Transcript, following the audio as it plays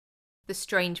The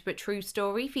strange but true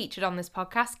story featured on this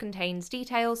podcast contains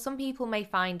details some people may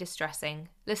find distressing.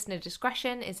 Listener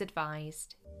discretion is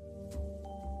advised.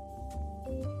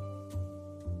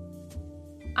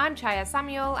 I'm Chaya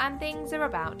Samuel, and things are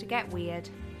about to get weird.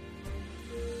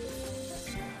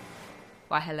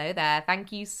 Why, hello there.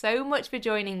 Thank you so much for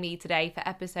joining me today for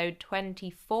episode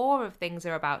 24 of Things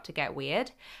Are About to Get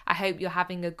Weird. I hope you're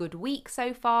having a good week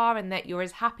so far and that you're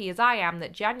as happy as I am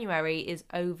that January is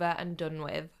over and done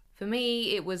with. For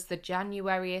me, it was the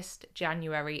Januariest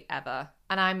January ever.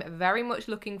 And I'm very much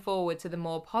looking forward to the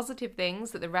more positive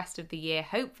things that the rest of the year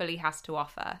hopefully has to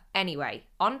offer. Anyway,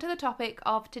 on to the topic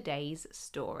of today's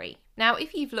story. Now,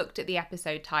 if you've looked at the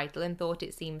episode title and thought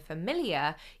it seemed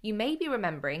familiar, you may be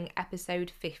remembering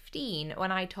episode 15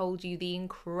 when I told you the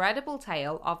incredible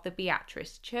tale of the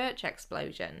Beatrice church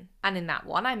explosion. And in that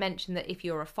one, I mentioned that if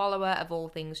you're a follower of all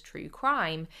things true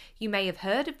crime, you may have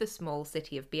heard of the small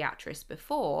city of Beatrice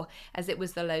before, as it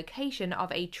was the location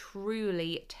of a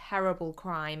truly terrible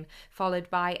crime, followed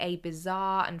by a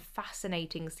bizarre and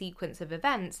fascinating sequence of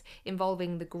events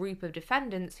involving the group of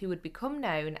defendants who would become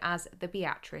known as the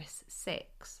Beatrice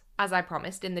Six. As I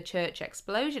promised in the church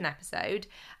explosion episode,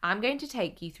 I'm going to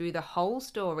take you through the whole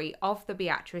story of the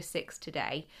Beatrice Six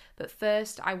today, but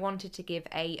first I wanted to give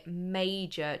a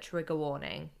major trigger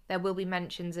warning. There will be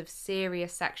mentions of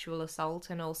serious sexual assault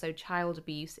and also child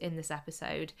abuse in this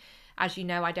episode. As you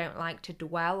know, I don't like to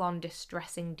dwell on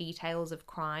distressing details of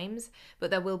crimes,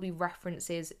 but there will be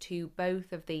references to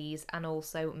both of these and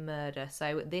also murder,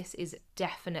 so this is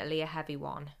definitely a heavy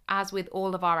one. As with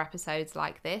all of our episodes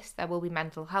like this, there will be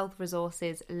mental health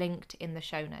resources linked in the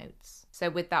show notes. So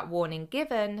with that warning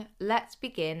given, let's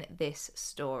begin this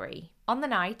story. On the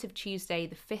night of Tuesday,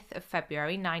 the 5th of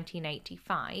February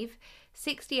 1985,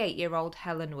 68-year-old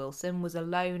Helen Wilson was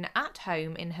alone at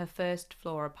home in her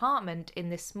first-floor apartment in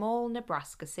this small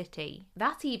Nebraska city.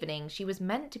 That evening, she was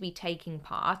meant to be taking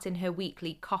part in her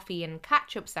weekly coffee and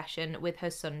catch-up session with her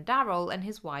son Daryl and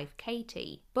his wife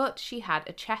Katie. But she had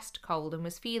a chest cold and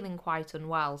was feeling quite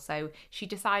unwell, so she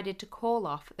decided to call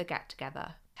off the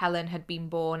get-together. Helen had been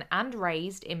born and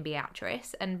raised in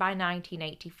Beatrice, and by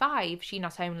 1985 she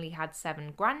not only had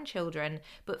 7 grandchildren,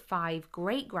 but 5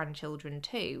 great-grandchildren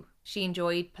too. She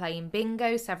enjoyed playing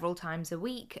bingo several times a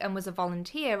week and was a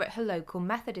volunteer at her local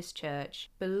Methodist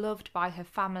church, beloved by her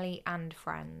family and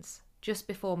friends. Just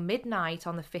before midnight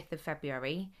on the 5th of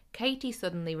February, Katie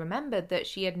suddenly remembered that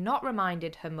she had not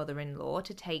reminded her mother-in-law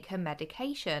to take her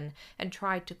medication and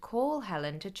tried to call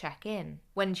Helen to check in.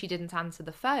 When she didn't answer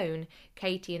the phone,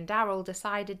 Katie and Daryl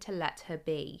decided to let her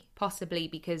be, possibly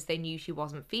because they knew she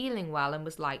wasn't feeling well and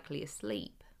was likely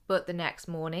asleep. But the next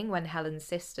morning, when Helen's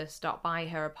sister stopped by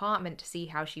her apartment to see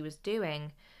how she was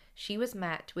doing, she was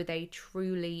met with a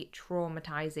truly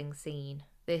traumatizing scene.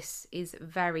 This is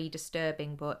very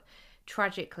disturbing, but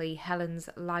tragically, Helen's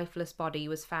lifeless body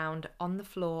was found on the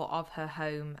floor of her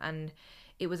home, and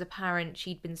it was apparent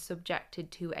she'd been subjected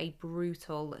to a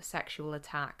brutal sexual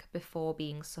attack before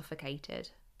being suffocated.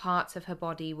 Parts of her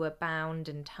body were bound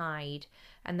and tied,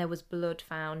 and there was blood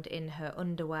found in her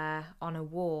underwear, on a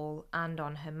wall, and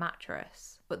on her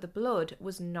mattress. But the blood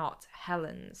was not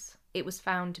Helen's. It was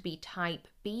found to be type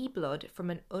B blood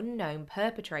from an unknown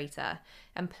perpetrator,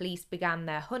 and police began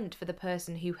their hunt for the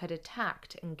person who had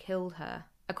attacked and killed her.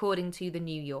 According to The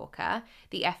New Yorker,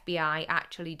 the FBI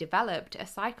actually developed a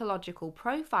psychological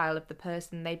profile of the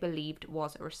person they believed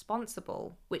was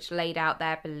responsible, which laid out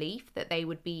their belief that they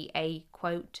would be a,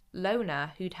 quote,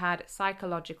 loner who'd had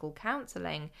psychological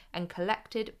counselling and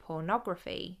collected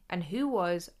pornography, and who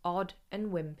was odd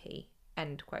and wimpy,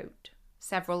 end quote.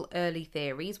 Several early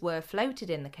theories were floated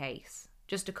in the case.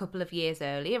 Just a couple of years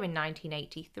earlier, in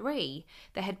 1983,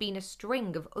 there had been a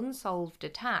string of unsolved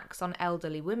attacks on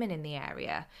elderly women in the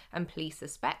area, and police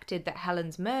suspected that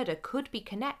Helen's murder could be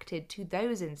connected to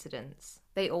those incidents.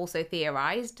 They also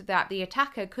theorised that the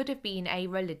attacker could have been a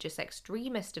religious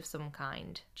extremist of some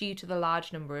kind, due to the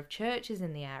large number of churches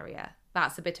in the area.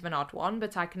 That's a bit of an odd one,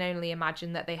 but I can only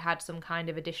imagine that they had some kind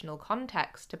of additional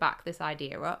context to back this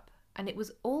idea up. And it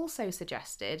was also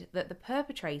suggested that the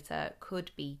perpetrator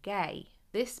could be gay.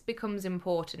 This becomes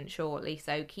important shortly,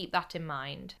 so keep that in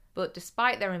mind. But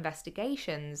despite their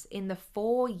investigations, in the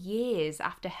 4 years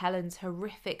after Helen's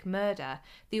horrific murder,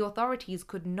 the authorities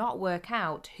could not work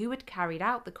out who had carried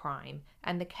out the crime,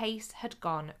 and the case had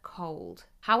gone cold.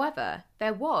 However,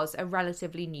 there was a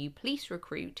relatively new police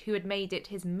recruit who had made it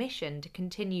his mission to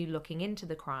continue looking into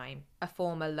the crime, a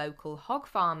former local hog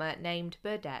farmer named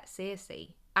Beatrice Six.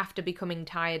 After becoming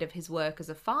tired of his work as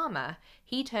a farmer,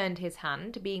 he turned his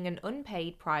hand to being an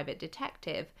unpaid private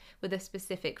detective with a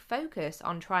specific focus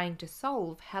on trying to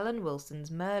solve Helen Wilson's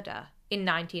murder. In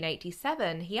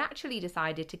 1987, he actually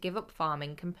decided to give up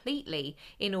farming completely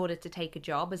in order to take a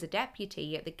job as a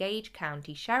deputy at the Gage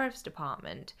County Sheriff's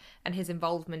Department, and his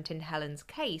involvement in Helen's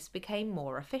case became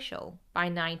more official. By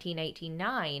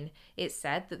 1989, it's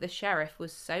said that the sheriff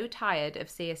was so tired of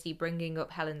CSE bringing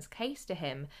up Helen's case to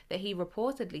him that he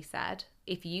reportedly said,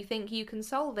 "If you think you can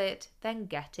solve it, then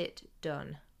get it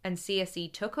done." And CSE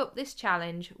took up this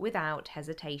challenge without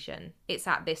hesitation. It's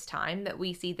at this time that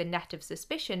we see the net of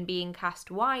suspicion being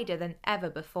cast wider than ever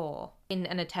before. In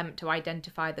an attempt to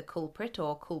identify the culprit,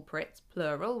 or culprits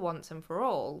plural, once and for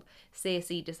all,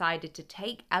 CSE decided to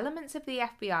take elements of the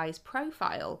FBI's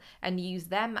profile and use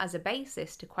them as a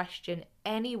basis to question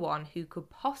anyone who could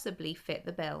possibly fit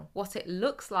the bill. What it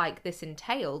looks like this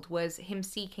entailed was him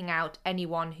seeking out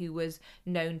anyone who was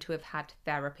known to have had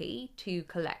therapy, to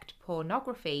collect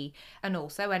pornography, and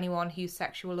also anyone whose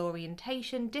sexual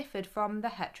orientation differed from the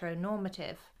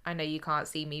heteronormative. I know you can't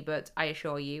see me, but I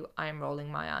assure you, I am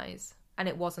rolling my eyes. And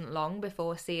it wasn't long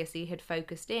before CSE had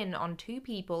focused in on two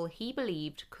people he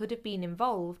believed could have been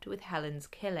involved with Helen's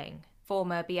killing.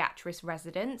 Former Beatrice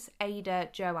residents Ada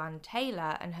Joanne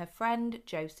Taylor and her friend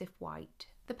Joseph White.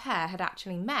 The pair had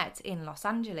actually met in Los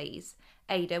Angeles.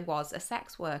 Ada was a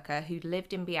sex worker who'd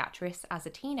lived in Beatrice as a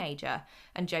teenager,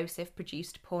 and Joseph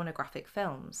produced pornographic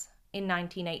films. In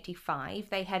 1985,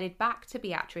 they headed back to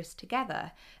Beatrice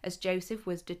together, as Joseph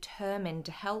was determined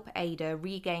to help Ada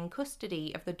regain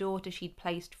custody of the daughter she'd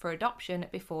placed for adoption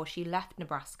before she left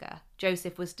Nebraska.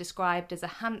 Joseph was described as a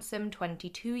handsome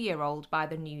 22-year-old by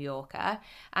The New Yorker,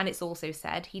 and it's also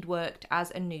said he'd worked as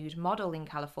a nude model in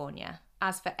California.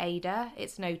 As for Ada,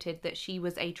 it's noted that she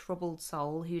was a troubled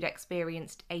soul who'd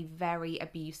experienced a very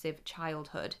abusive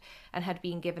childhood and had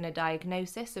been given a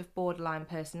diagnosis of borderline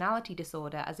personality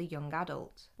disorder as a young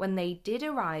adult. When they did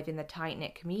arrive in the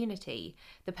tight-knit community,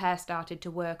 the pair started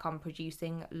to work on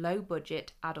producing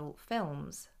low-budget adult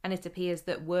films, and it appears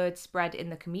that word spread in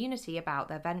the community about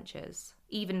their ventures.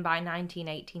 Even by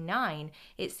 1989,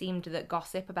 it seemed that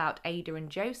gossip about Ada and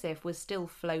Joseph was still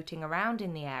floating around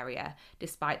in the area,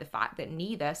 despite the fact that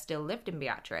neither still lived in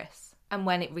Beatrice. And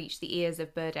when it reached the ears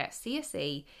of Burdett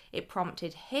CSE, it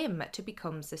prompted him to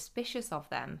become suspicious of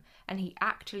them, and he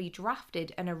actually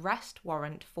drafted an arrest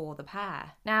warrant for the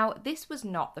pair. Now, this was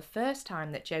not the first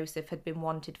time that Joseph had been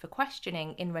wanted for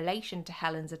questioning in relation to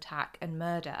Helen's attack and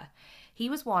murder. He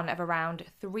was one of around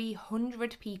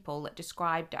 300 people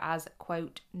described as,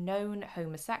 quote, known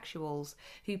homosexuals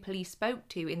who police spoke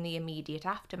to in the immediate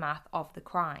aftermath of the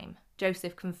crime.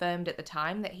 Joseph confirmed at the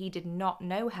time that he did not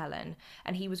know Helen,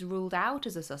 and he was ruled out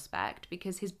as a suspect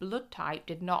because his blood type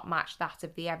did not match that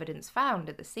of the evidence found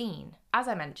at the scene. As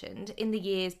I mentioned, in the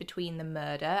years between the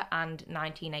murder and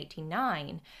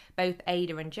 1989, both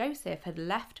Ada and Joseph had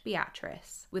left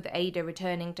Beatrice, with Ada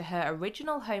returning to her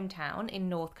original hometown in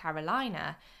North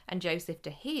Carolina and Joseph to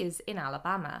his in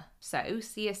Alabama. So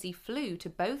CSE flew to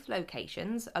both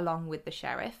locations along with the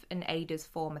sheriff and Ada's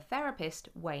former therapist,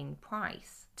 Wayne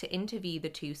Price, to interview the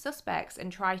two suspects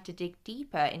and try to dig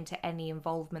deeper into any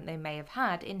involvement they may have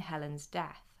had in Helen's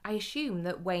death. I assume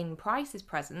that Wayne Price's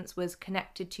presence was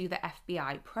connected to the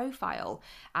FBI profile,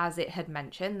 as it had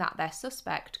mentioned that their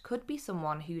suspect could be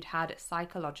someone who'd had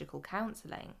psychological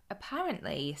counselling.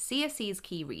 Apparently, CSE's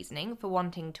key reasoning for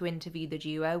wanting to interview the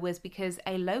duo was because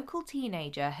a local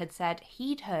teenager had said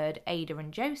he'd heard Ada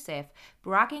and Joseph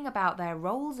bragging about their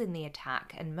roles in the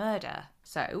attack and murder.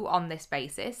 So, on this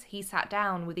basis, he sat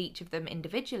down with each of them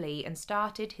individually and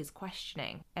started his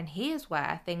questioning. And here's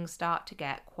where things start to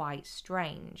get quite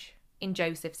strange. In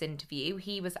Joseph's interview,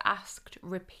 he was asked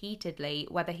repeatedly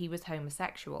whether he was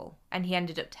homosexual, and he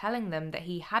ended up telling them that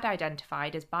he had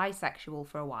identified as bisexual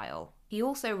for a while. He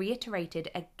also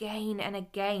reiterated again and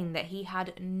again that he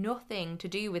had nothing to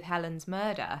do with Helen's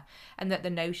murder, and that the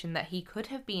notion that he could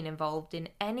have been involved in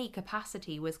any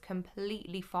capacity was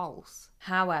completely false.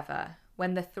 However,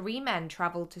 when the three men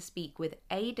travelled to speak with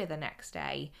Ada the next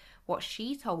day, what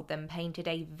she told them painted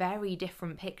a very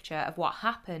different picture of what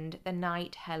happened the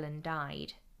night Helen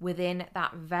died. Within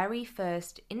that very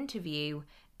first interview,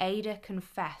 Ada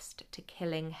confessed to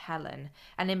killing Helen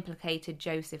and implicated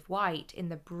Joseph White in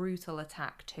the brutal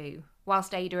attack too.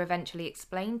 Whilst Ada eventually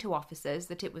explained to officers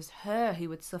that it was her who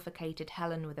had suffocated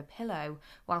Helen with a pillow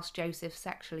whilst Joseph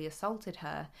sexually assaulted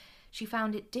her, she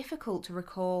found it difficult to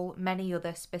recall many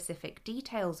other specific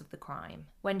details of the crime.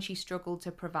 When she struggled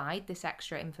to provide this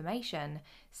extra information,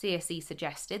 CSE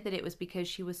suggested that it was because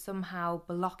she was somehow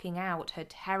blocking out her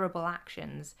terrible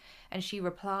actions, and she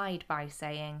replied by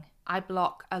saying, "I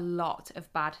block a lot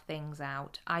of bad things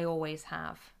out. I always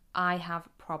have. I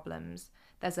have problems.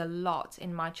 There's a lot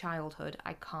in my childhood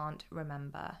I can't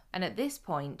remember. And at this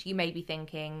point, you may be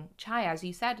thinking, Chai, as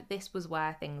you said, this was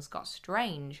where things got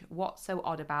strange. What's so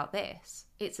odd about this?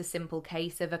 It's a simple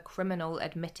case of a criminal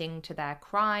admitting to their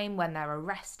crime when they're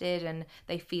arrested and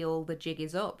they feel the jig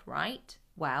is up, right?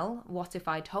 Well, what if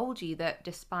I told you that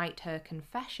despite her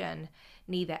confession,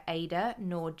 neither Ada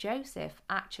nor Joseph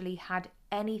actually had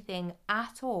anything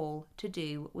at all to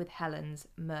do with Helen's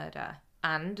murder?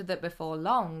 And that before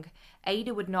long,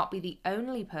 Ada would not be the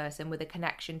only person with a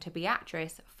connection to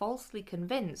Beatrice falsely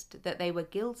convinced that they were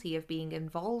guilty of being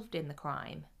involved in the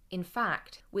crime. In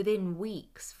fact, within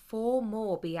weeks, 4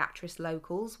 more Beatrice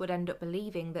locals would end up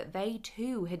believing that they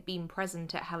too had been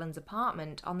present at Helen's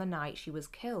apartment on the night she was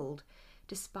killed,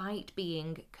 despite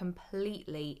being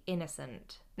completely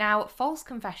innocent. Now, false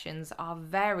confessions are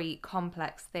very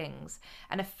complex things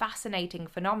and a fascinating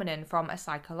phenomenon from a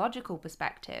psychological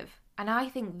perspective. And I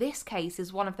think this case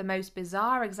is one of the most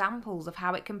bizarre examples of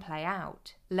how it can play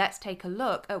out. Let's take a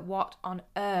look at what on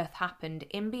earth happened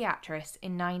in Beatrice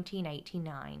in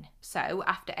 1989. So,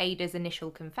 after Ada's initial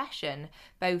confession,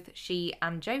 both she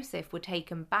and Joseph were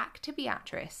taken back to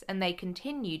Beatrice and they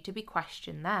continued to be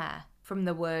questioned there. From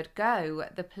the word go,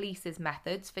 the police's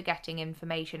methods for getting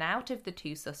information out of the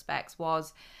 2 suspects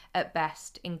was, at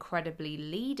best, incredibly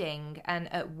leading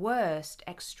and at worst,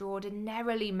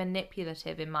 extraordinarily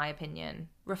manipulative in my opinion.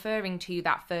 Referring to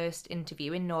that first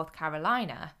interview in North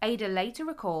Carolina, Ada later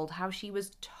recalled how she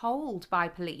was told by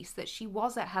police that she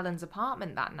was at Helen's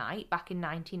apartment that night back in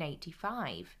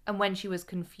 1985. And when she was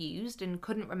confused and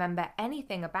couldn't remember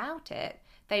anything about it,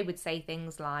 they would say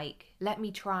things like, "Let me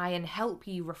try and help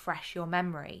you refresh your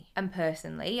memory." And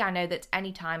personally, I know that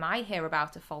anytime I hear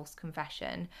about a false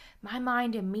confession, my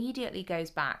mind immediately goes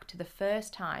back to the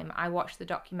first time I watched the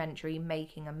documentary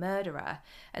Making a Murderer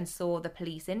and saw the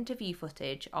police interview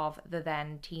footage of the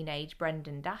then teenage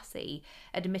Brendan Dassey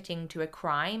admitting to a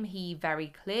crime he very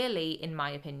clearly, in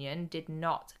my opinion, did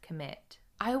not commit.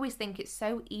 I always think it's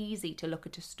so easy to look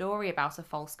at a story about a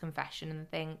false confession and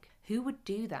think, who would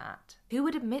do that? Who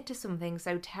would admit to something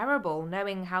so terrible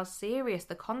knowing how serious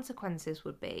the consequences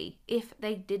would be if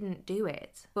they didn't do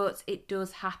it? But it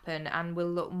does happen, and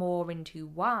we'll look more into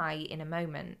why in a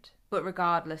moment. But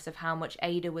regardless of how much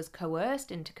Ada was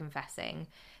coerced into confessing,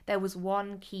 there was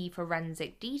one key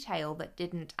forensic detail that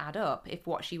didn't add up if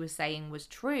what she was saying was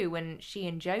true and she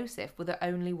and Joseph were the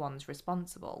only ones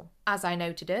responsible. As I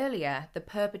noted earlier, the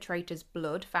perpetrator's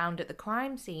blood found at the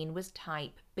crime scene was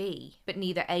type B, but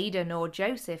neither Ada nor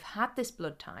Joseph had this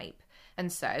blood type,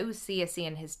 and so CSE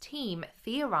and his team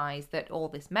theorised that all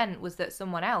this meant was that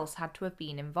someone else had to have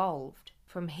been involved.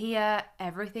 From here,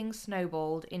 everything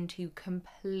snowballed into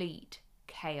complete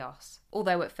chaos.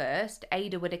 Although at first,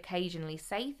 Ada would occasionally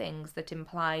say things that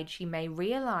implied she may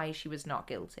realise she was not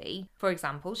guilty. For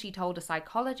example, she told a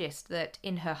psychologist that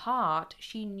in her heart,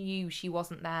 she knew she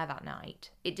wasn't there that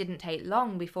night. It didn't take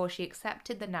long before she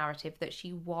accepted the narrative that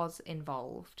she was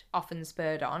involved, often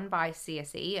spurred on by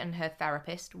CSE and her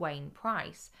therapist Wayne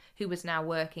Price, who was now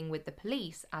working with the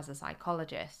police as a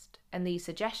psychologist. And these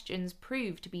suggestions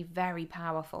proved to be very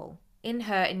powerful. In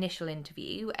her initial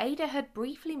interview, Ada had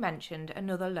briefly mentioned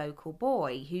another local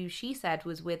boy who she said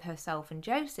was with herself and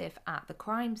Joseph at the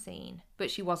crime scene,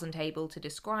 but she wasn't able to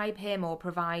describe him or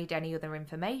provide any other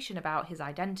information about his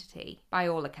identity. By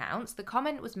all accounts, the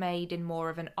comment was made in more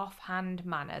of an offhand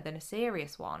manner than a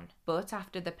serious one, but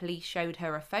after the police showed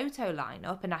her a photo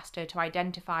lineup and asked her to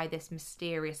identify this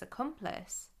mysterious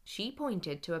accomplice, she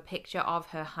pointed to a picture of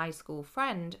her high school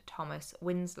friend, Thomas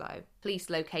Winslow. Police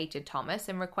located Thomas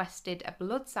and requested a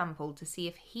blood sample to see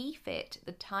if he fit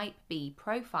the type B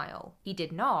profile. He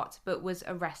did not, but was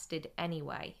arrested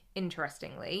anyway.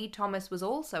 Interestingly, Thomas was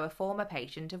also a former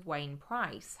patient of Wayne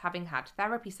Price, having had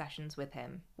therapy sessions with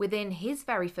him. Within his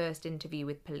very first interview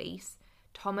with police,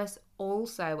 Thomas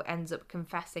also ends up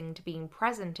confessing to being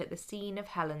present at the scene of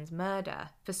Helen's murder,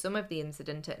 for some of the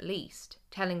incident at least,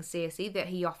 telling CSE that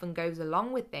he often goes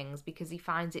along with things because he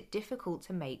finds it difficult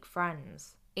to make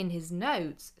friends. In his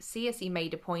notes, CSE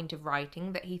made a point of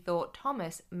writing that he thought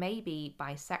Thomas may be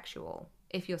bisexual.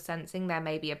 If you're sensing there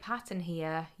may be a pattern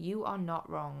here, you are not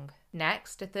wrong.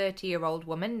 Next, a 30-year-old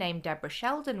woman named Deborah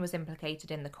Sheldon was implicated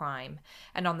in the crime,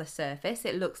 and on the surface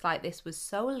it looks like this was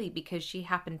solely because she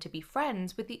happened to be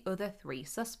friends with the other 3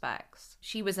 suspects.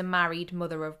 She was a married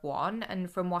mother of 1,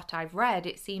 and from what I've read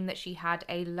it seemed that she had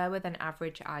a lower than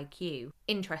average IQ.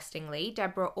 Interestingly,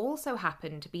 Deborah also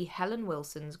happened to be Helen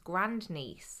Wilson's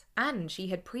grandniece, and she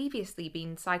had previously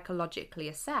been psychologically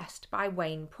assessed by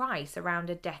Wayne Price around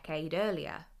a decade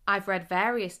earlier. I've read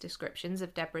various descriptions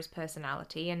of Deborah's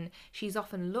personality, and she's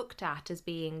often looked at as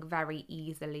being very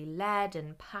easily led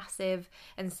and passive,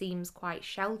 and seems quite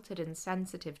sheltered and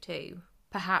sensitive too.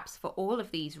 Perhaps for all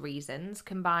of these reasons,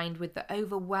 combined with the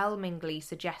overwhelmingly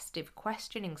suggestive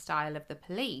questioning style of the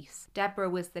police, Deborah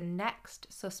was the next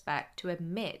suspect to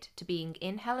admit to being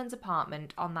in Helen's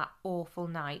apartment on that awful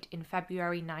night in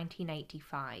February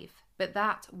 1985. But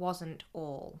that wasn't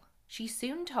all. She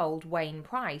soon told Wayne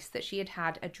Price that she had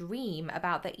had a dream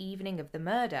about the evening of the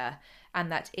murder, and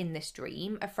that in this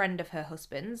dream, a friend of her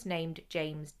husband's named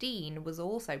James Dean was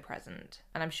also present.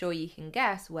 And I'm sure you can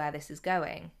guess where this is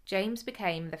going. James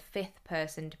became the 5th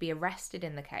person to be arrested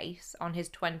in the case on his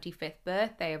 25th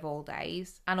birthday of all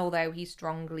days, and although he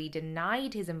strongly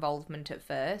denied his involvement at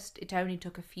first, it only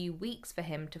took a few weeks for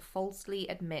him to falsely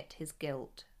admit his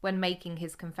guilt. When making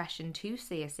his confession to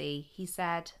CSE, he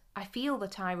said, "I feel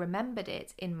that I remembered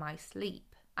it in my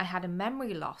sleep. I had a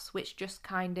memory loss which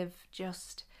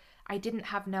I didn't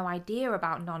have no idea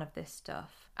about none of this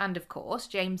stuff." And of course,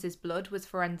 James's blood was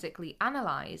forensically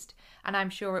analysed, and I'm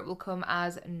sure it will come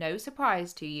as no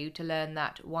surprise to you to learn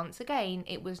that, once again,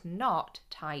 it was not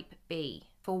type B.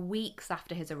 For weeks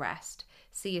after his arrest,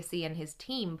 CSE and his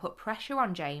team put pressure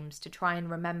on James to try and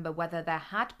remember whether there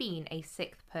had been a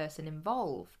 6th person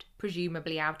involved,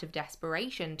 presumably out of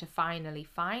desperation to finally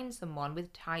find someone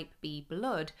with type B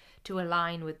blood to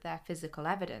align with their physical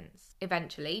evidence.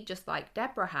 Eventually, just like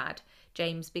Deborah had,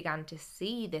 James began to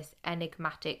see this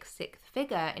enigmatic 6th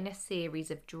figure in a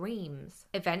series of dreams,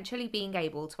 eventually being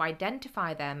able to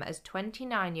identify them as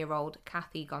 29-year-old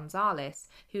Kathy Gonzalez,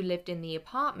 who lived in the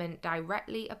apartment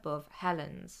directly above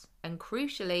Helen's. And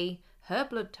crucially, her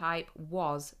blood type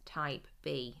was type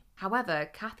B. However,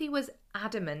 Kathy was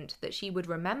adamant that she would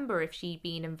remember if she'd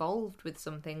been involved with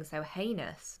something so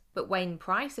heinous. But Wayne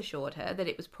Price assured her that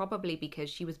it was probably because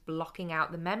she was blocking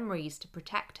out the memories to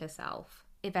protect herself.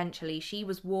 Eventually, she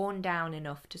was worn down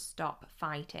enough to stop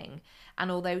fighting,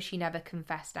 and although she never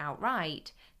confessed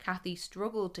outright, Kathy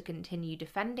struggled to continue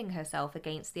defending herself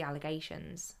against the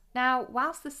allegations. Now,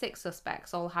 whilst the 6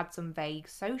 suspects all had some vague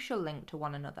social link to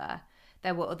one another,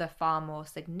 there were other far more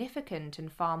significant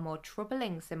and far more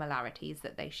troubling similarities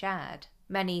that they shared.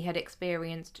 Many had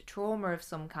experienced trauma of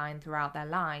some kind throughout their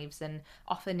lives, and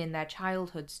often in their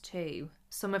childhoods too.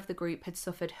 Some of the group had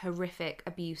suffered horrific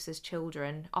abuse as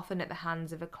children, often at the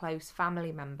hands of a close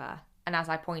family member. And as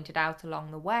I pointed out along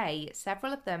the way,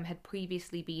 several of them had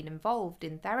previously been involved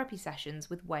in therapy sessions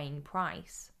with Wayne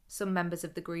Price. Some members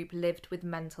of the group lived with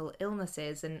mental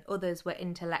illnesses, and others were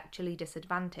intellectually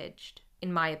disadvantaged.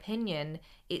 In my opinion,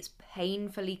 it's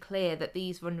painfully clear that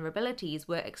these vulnerabilities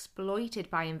were exploited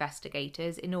by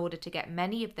investigators in order to get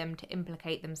many of them to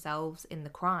implicate themselves in the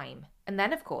crime. And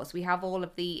then, of course, we have all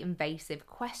of the invasive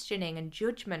questioning and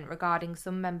judgment regarding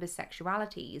some members'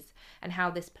 sexualities and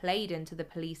how this played into the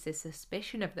police's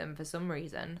suspicion of them for some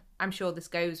reason. I'm sure this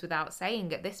goes without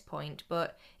saying at this point,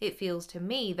 but it feels to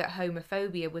me that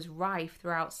homophobia was rife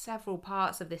throughout several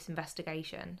parts of this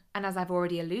investigation. And as I've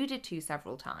already alluded to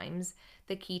several times,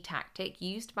 the key tactic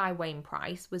used by Wayne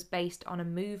Price was based on a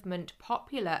movement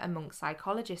popular amongst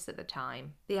psychologists at the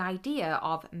time. The idea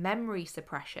of memory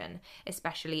suppression,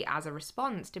 especially as a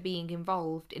response to being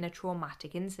involved in a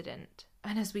traumatic incident.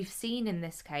 And as we've seen in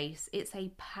this case, it's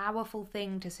a powerful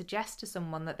thing to suggest to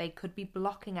someone that they could be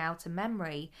blocking out a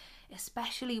memory,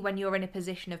 especially when you're in a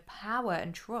position of power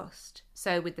and trust.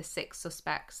 So with the 6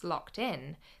 suspects locked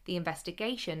in, the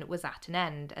investigation was at an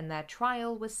end and their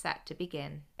trial was set to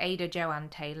begin. Ada Joanne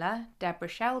Taylor, Deborah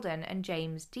Sheldon and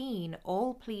James Dean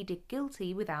all pleaded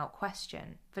guilty without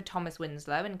question. For Thomas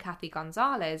Winslow and Kathy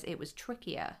Gonzalez, it was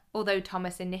trickier. Although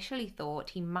Thomas initially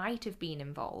thought he might have been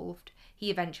involved,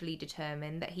 he eventually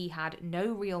determined that he had no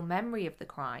real memory of the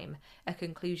crime, a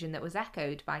conclusion that was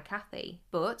echoed by Kathy.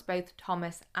 But both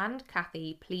Thomas and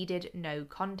Kathy pleaded no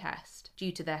contest,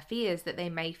 due to their fears that they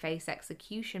may face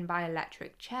execution by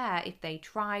electric chair if they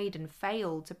tried and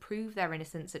failed to prove their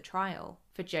innocence at trial.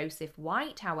 For Joseph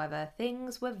White, however,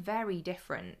 things were very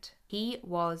different. He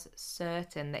was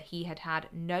certain that he had had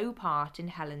no part in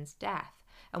Helen's death,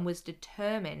 and was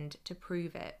determined to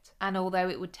prove it. And although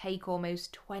it would take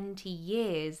almost 20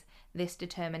 years, this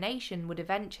determination would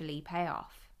eventually pay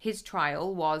off. His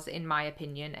trial was, in my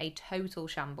opinion, a total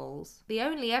shambles. The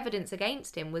only evidence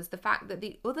against him was the fact that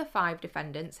the other 5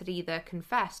 defendants had either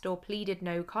confessed or pleaded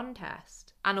no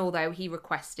contest. And although he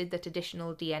requested that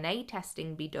additional DNA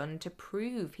testing be done to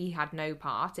prove he had no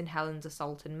part in Helen's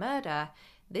assault and murder,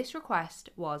 this request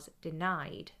was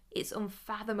denied. It's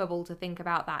unfathomable to think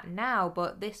about that now,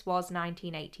 but this was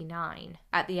 1989.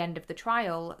 At the end of the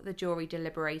trial, the jury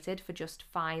deliberated for just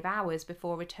 5 hours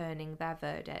before returning their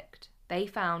verdict. They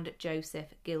found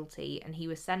Joseph guilty and he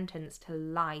was sentenced to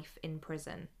life in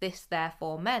prison. This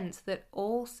therefore meant that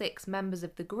all 6 members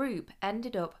of the group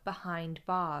ended up behind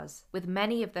bars, with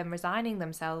many of them resigning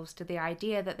themselves to the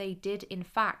idea that they did in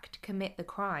fact commit the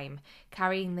crime,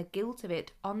 carrying the guilt of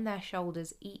it on their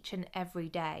shoulders each and every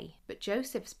day. But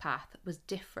Joseph's path was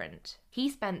different. He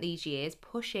spent these years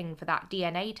pushing for that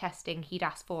DNA testing he'd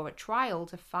asked for at trial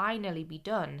to finally be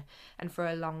done, and for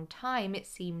a long time it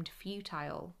seemed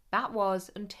futile. That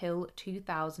was until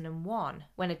 2001,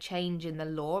 when a change in the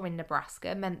law in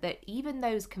Nebraska meant that even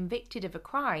those convicted of a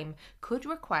crime could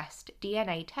request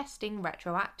DNA testing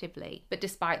retroactively. But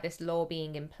despite this law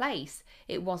being in place,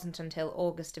 it wasn't until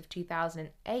August of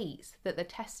 2008 that the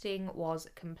testing was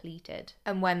completed.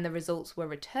 And when the results were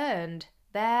returned,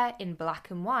 there, in black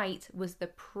and white, was the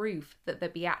proof that the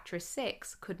Beatrice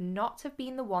Six could not have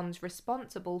been the ones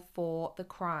responsible for the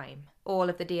crime. All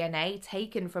of the DNA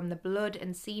taken from the blood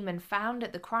and semen found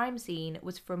at the crime scene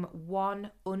was from one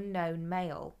unknown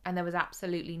male, and there was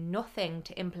absolutely nothing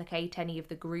to implicate any of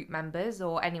the group members,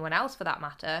 or anyone else for that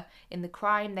matter, in the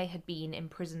crime they had been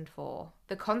imprisoned for.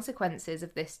 The consequences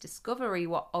of this discovery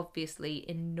were obviously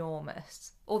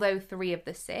enormous. Although 3 of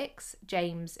the 6,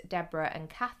 James, Deborah and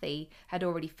Kathy, had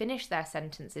already finished their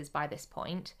sentences by this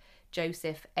point,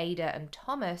 Joseph, Ada and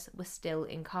Thomas were still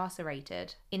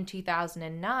incarcerated. In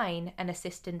 2009, an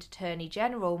Assistant Attorney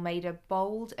General made a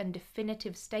bold and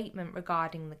definitive statement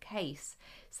regarding the case,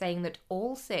 saying that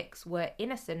all 6 were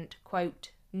innocent,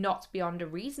 quote, not beyond a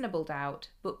reasonable doubt,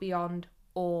 but beyond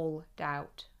all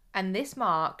doubt. And this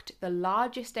marked the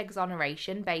largest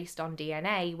exoneration based on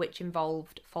DNA, which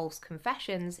involved false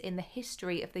confessions in the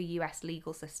history of the US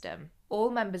legal system. All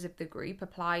members of the group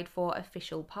applied for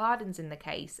official pardons in the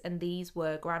case, and these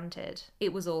were granted.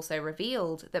 It was also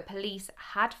revealed that police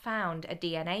had found a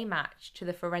DNA match to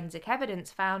the forensic evidence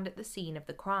found at the scene of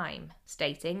the crime,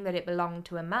 stating that it belonged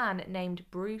to a man named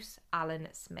Bruce Allen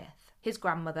Smith. His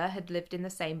grandmother had lived in the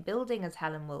same building as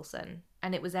Helen Wilson,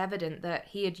 and it was evident that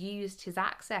he had used his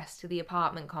access to the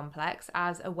apartment complex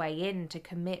as a way in to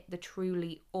commit the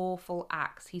truly awful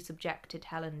acts he subjected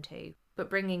Helen to.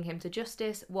 But bringing him to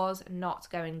justice was not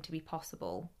going to be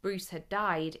possible. Bruce had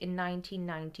died in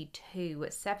 1992,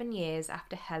 7 years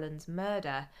after Helen's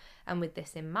murder, and with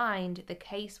this in mind, the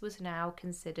case was now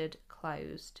considered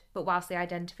closed. But whilst the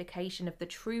identification of the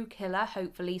true killer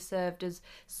hopefully served as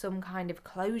some kind of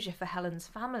closure for Helen's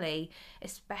family,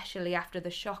 especially after the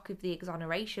shock of the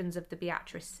exonerations of the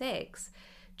Beatrice Six,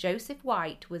 Joseph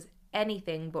White was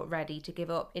anything but ready to give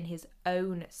up in his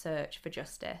own search for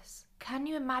justice. Can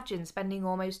you imagine spending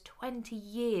almost 20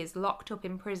 years locked up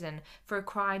in prison for a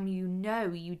crime you know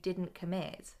you didn't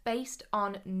commit, based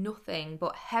on nothing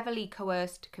but heavily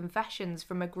coerced confessions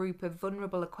from a group of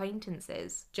vulnerable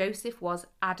acquaintances? Joseph was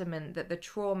adamant that the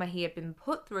trauma he had been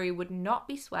put through would not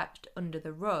be swept under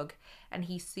the rug, and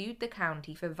he sued the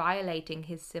county for violating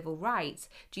his civil rights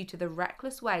due to the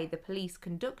reckless way the police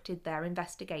conducted their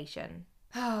investigation.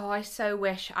 Oh, I so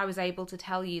wish I was able to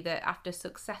tell you that after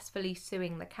successfully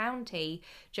suing the county,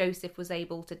 Joseph was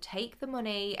able to take the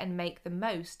money and make the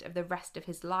most of the rest of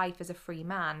his life as a free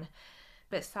man.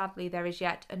 But sadly, there is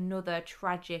yet another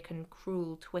tragic and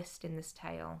cruel twist in this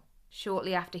tale.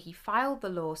 Shortly after he filed the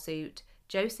lawsuit,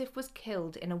 Joseph was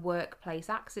killed in a workplace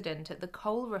accident at the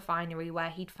coal refinery where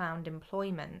he'd found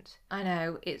employment. I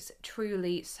know, it's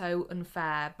truly so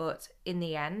unfair, but in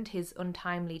the end, his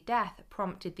untimely death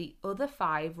prompted the other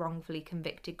 5 wrongfully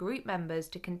convicted group members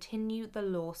to continue the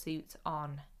lawsuits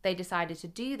on. They decided to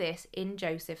do this in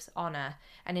Joseph's honour,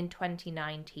 and in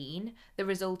 2019, the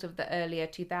result of the earlier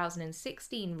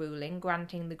 2016 ruling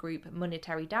granting the group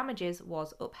monetary damages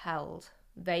was upheld.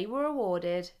 They were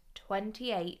awarded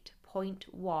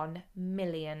 $28.1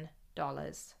 million.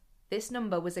 This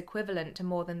number was equivalent to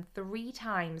more than 3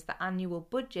 times the annual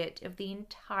budget of the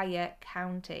entire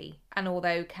county. And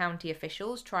although county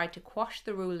officials tried to quash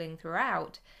the ruling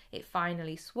throughout, it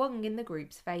finally swung in the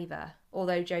group's favour.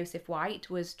 Although Joseph White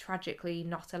was tragically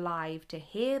not alive to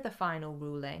hear the final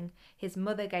ruling, his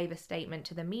mother gave a statement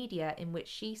to the media in which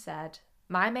she said,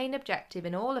 "My main objective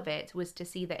in all of it was to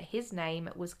see that his name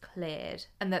was cleared,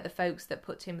 and that the folks that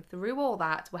put him through all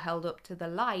that were held up to the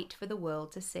light for the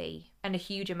world to see." And a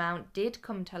huge amount did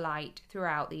come to light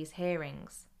throughout these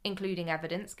hearings, including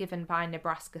evidence given by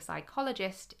Nebraska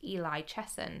psychologist Eli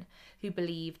Chesson, who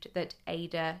believed that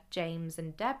Ada, James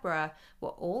and Deborah were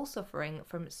all suffering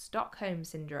from Stockholm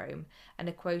Syndrome, and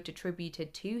a quote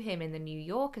attributed to him in the New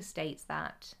Yorker states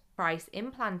that, Price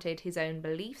implanted his own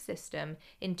belief system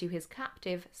into his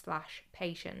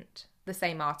captive/patient. The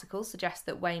same article suggests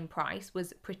that Wayne Price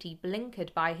was pretty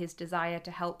blinkered by his desire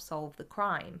to help solve the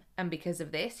crime, and because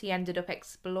of this he ended up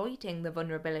exploiting the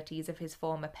vulnerabilities of his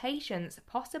former patients,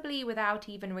 possibly without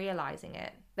even realising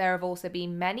it. There have also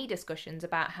been many discussions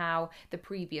about how the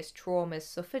previous traumas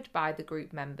suffered by the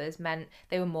group members meant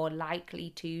they were more likely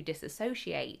to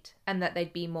disassociate, and that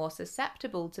they'd be more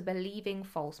susceptible to believing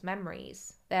false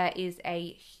memories. There is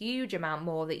a huge amount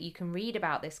more that you can read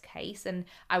about this case, and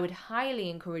I would highly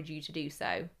encourage you to do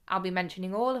so. I'll be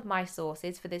mentioning all of my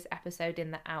sources for this episode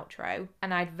in the outro,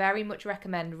 and I'd very much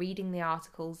recommend reading the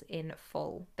articles in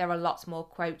full. There are lots more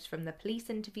quotes from the police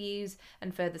interviews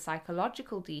and further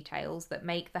psychological details that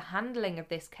make the handling of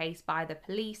this case by the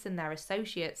police and their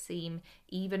associates seem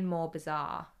even more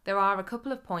bizarre. There are a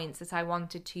couple of points that I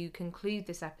wanted to conclude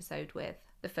this episode with.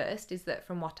 The first is that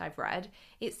from what I've read,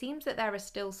 it seems that there are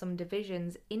still some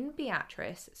divisions in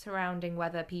Beatrice surrounding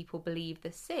whether people believe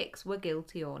the Six were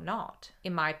guilty or not.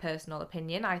 In my personal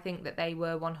opinion, I think that they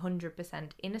were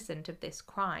 100% innocent of this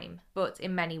crime. But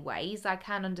in many ways, I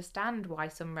can understand why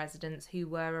some residents who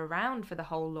were around for the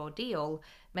whole ordeal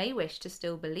may wish to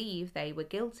still believe they were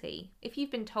guilty. If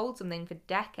you've been told something for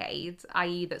decades,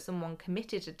 i.e. that someone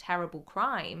committed a terrible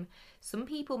crime, some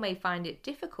people may find it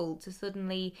difficult to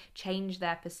suddenly change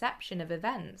their perception of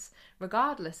events,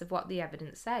 regardless of what the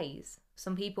evidence says.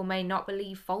 Some people may not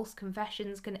believe false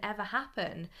confessions can ever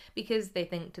happen because they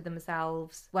think to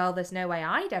themselves, well, there's no way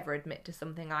I'd ever admit to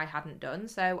something I hadn't done,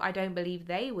 so I don't believe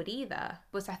they would either.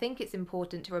 But I think it's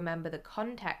important to remember the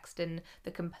context and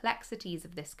the complexities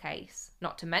of this case,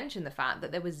 not to mention the fact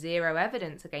that there was zero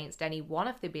evidence against any one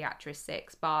of the Beatrice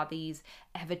Six, bar these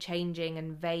ever-changing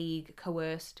and vague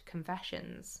coerced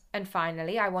confessions. And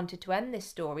finally, I wanted to end this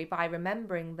story by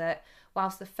remembering that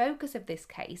whilst the focus of this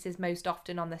case is most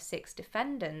often on the six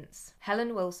defendants,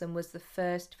 Helen Wilson was the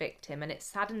first victim, and it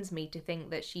saddens me to think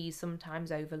that she's sometimes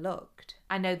overlooked.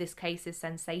 I know this case is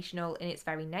sensational in its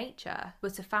very nature,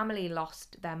 but a family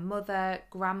lost their mother,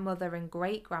 grandmother and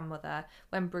great-grandmother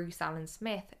when Bruce Allen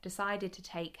Smith decided to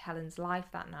take Helen's life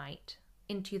that night.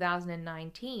 In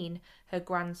 2019, her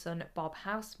grandson Bob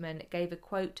Houseman gave a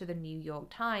quote to the New York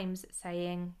Times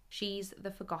saying, "She's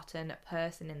the forgotten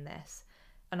person in this."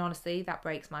 And honestly, that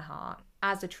breaks my heart.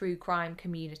 As a true crime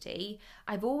community,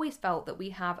 I've always felt that we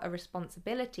have a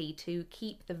responsibility to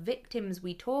keep the victims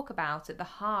we talk about at the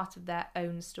heart of their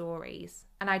own stories.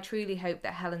 And I truly hope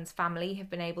that Helen's family have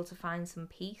been able to find some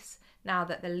peace now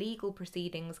that the legal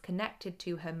proceedings connected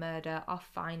to her murder are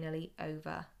finally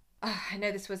over. I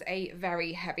know this was a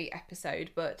very heavy episode,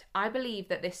 but I believe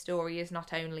that this story is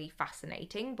not only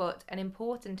fascinating, but an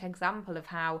important example of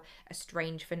how a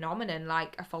strange phenomenon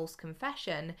like a false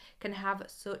confession can have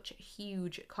such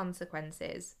huge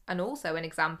consequences, and also an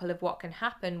example of what can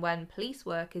happen when police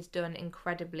work is done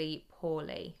incredibly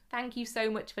poorly. Thank you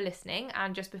so much for listening,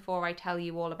 and just before I tell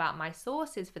you all about my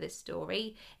sources for this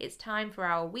story, it's time for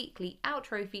our weekly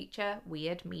outro feature,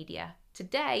 Weird Media.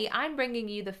 Today, I'm bringing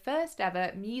you the first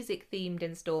ever music-themed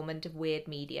instalment of Weird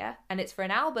Media, and it's for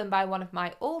an album by one of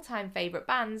my all-time favourite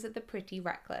bands, The Pretty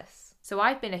Reckless. So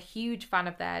I've been a huge fan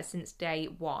of theirs since day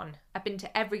one. I've been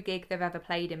to every gig they've ever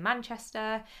played in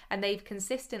Manchester, and they've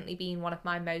consistently been one of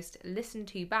my most listened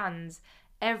to bands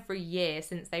every year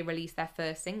since they released their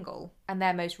first single. And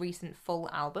their most recent full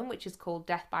album, which is called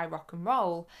Death by Rock and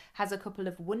Roll, has a couple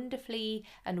of wonderfully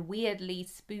and weirdly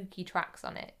spooky tracks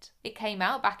on it. It came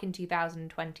out back in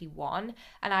 2021,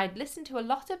 and I'd listened to a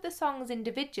lot of the songs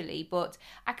individually, but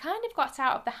I kind of got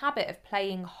out of the habit of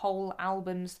playing whole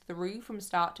albums through from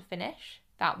start to finish.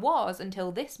 That was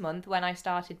until this month when I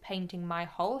started painting my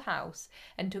whole house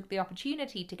and took the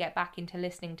opportunity to get back into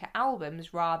listening to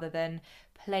albums rather than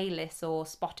playlists or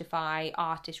Spotify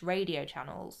artist radio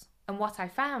channels. And what I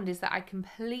found is that I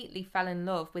completely fell in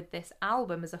love with this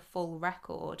album as a full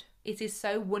record. It is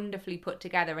so wonderfully put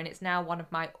together, and it's now one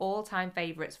of my all-time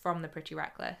favourites from The Pretty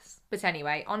Reckless. But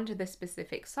anyway, on to the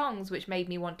specific songs which made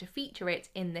me want to feature it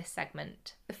in this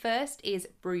segment. The first is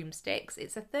Broomsticks.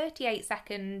 It's a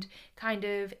 38-second kind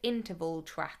of interval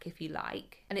track, if you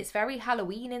like. And it's very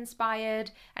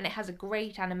Halloween-inspired, and it has a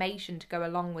great animation to go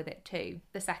along with it too.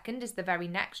 The second is the very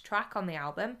next track on the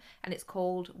album, and it's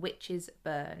called Witches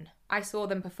Burn. I saw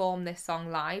them perform this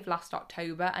song live last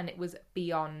October, and it was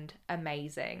beyond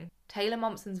amazing. Taylor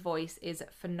Momsen's voice is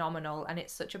phenomenal, and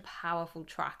it's such a powerful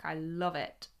track. I love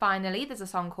it. Finally, there's a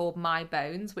song called My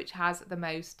Bones, which has the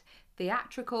most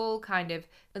theatrical, kind of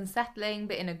unsettling,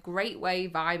 but in a great way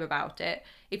vibe about it.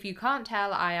 If you can't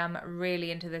tell, I am really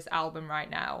into this album right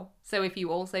now. So if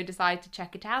you also decide to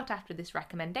check it out after this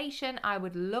recommendation, I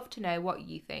would love to know what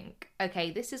you think.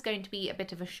 Okay, this is going to be a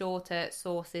bit of a shorter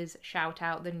sources shout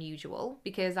out than usual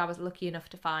because I was lucky enough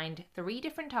to find 3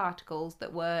 different articles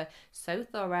that were so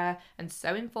thorough and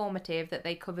so informative that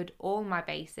they covered all my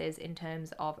bases in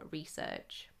terms of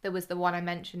research. There was the one I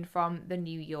mentioned from The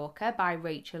New Yorker by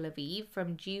Rachel Aviv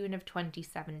from June of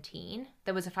 2017.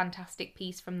 There was a fantastic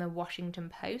piece from The Washington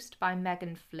Post by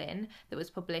Megan Flynn that was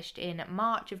published in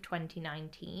March of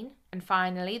 2019. And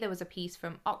finally, there was a piece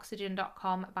from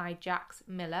Oxygen.com by Jax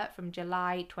Miller from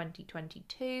July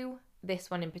 2022.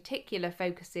 This one in particular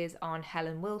focuses on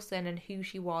Helen Wilson and who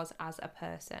she was as a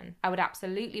person. I would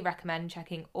absolutely recommend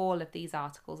checking all of these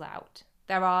articles out.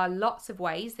 There are lots of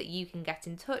ways that you can get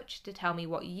in touch to tell me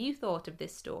what you thought of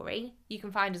this story. You can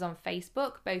find us on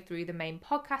Facebook, both through the main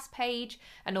podcast page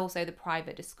and also the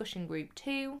private discussion group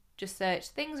too. Just search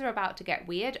Things Are About to Get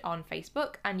Weird on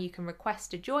Facebook and you can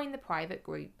request to join the private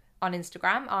group. On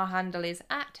Instagram, our handle is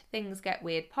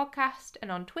 @ThingsGetWeirdPodcast,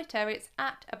 and on Twitter, it's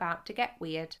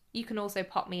 @AboutToGetWeird. You can also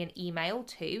pop me an email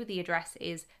too. The address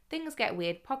is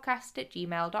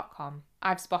thingsgetweirdpodcast@gmail.com.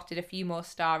 I've spotted a few more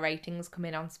star ratings come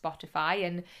in on Spotify,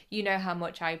 and you know how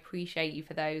much I appreciate you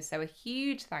for those, so a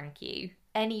huge thank you.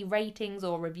 Any ratings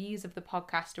or reviews of the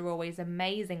podcast are always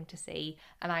amazing to see,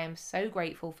 and I am so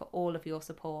grateful for all of your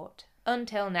support.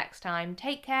 Until next time,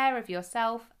 take care of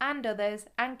yourself and others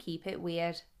and keep it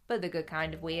weird, but the good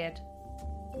kind of weird.